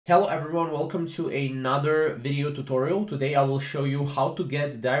Hello everyone, welcome to another video tutorial. Today I will show you how to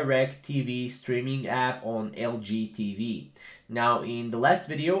get DirectTV streaming app on LG TV. Now in the last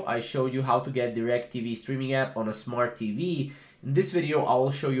video I showed you how to get DirectTV streaming app on a smart TV. In this video I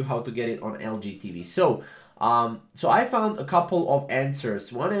will show you how to get it on LG TV. So I found a couple of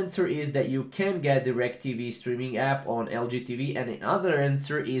answers. One answer is that you can get DirectTV streaming app on LG TV, and another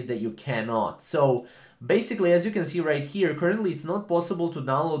answer is that you cannot. So basically, as you can see right here, currently it's not possible to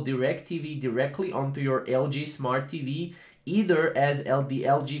download DirectTV directly onto your LG Smart TV, either as the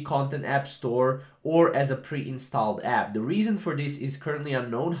LG Content App Store or as a pre-installed app. The reason for this is currently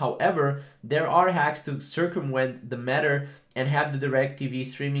unknown. However, there are hacks to circumvent the matter and have the DirectTV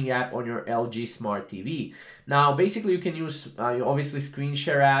streaming app on your LG Smart TV. Now, basically, you can use obviously screen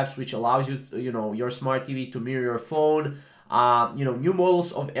share apps, which allows you, your Smart TV to mirror your phone. New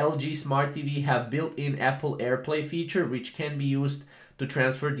models of LG Smart TV have built-in Apple AirPlay feature, which can be used to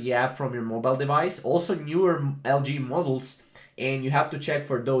transfer the app from your mobile device. Also, newer LG models, and you have to check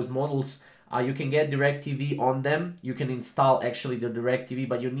for those models. You can get DirectTV on them. You can install actually the DirectTV,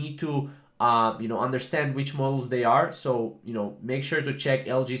 but you need to understand which models they are. So, make sure to check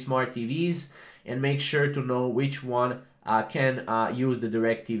LG Smart TVs and make sure to know which one can use the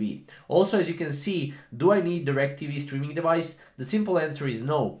DirectTV. Also, as you can see, do I need DirectTV streaming device? The simple answer is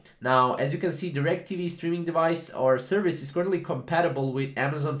no. Now, as you can see, DirectTV streaming device or service is currently compatible with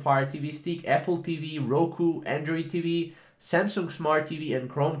Amazon Fire TV Stick, Apple TV, Roku, Android TV, Samsung Smart TV, and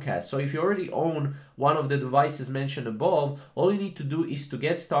Chromecast. So if you already own one of the devices mentioned above, all you need to do is to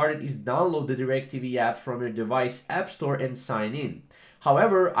get started is download the DirectTV app from your device app store and sign in.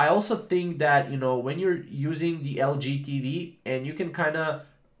 However, I also think that, when you're using the LG TV and you can kind of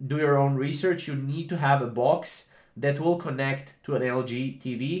do your own research, you need to have a box that will connect to an LG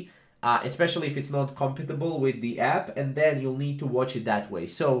TV, especially if it's not compatible with the app, and then you'll need to watch it that way.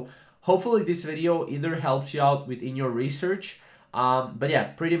 So hopefully this video either helps you out within your research, but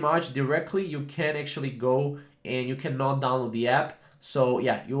yeah, pretty much directly you can actually go and you cannot download the app. So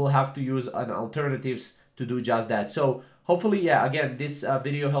yeah, you will have to use an alternatives to do just that. So hopefully, yeah, again, this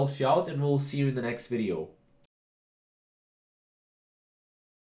video helps you out, and we'll see you in the next video.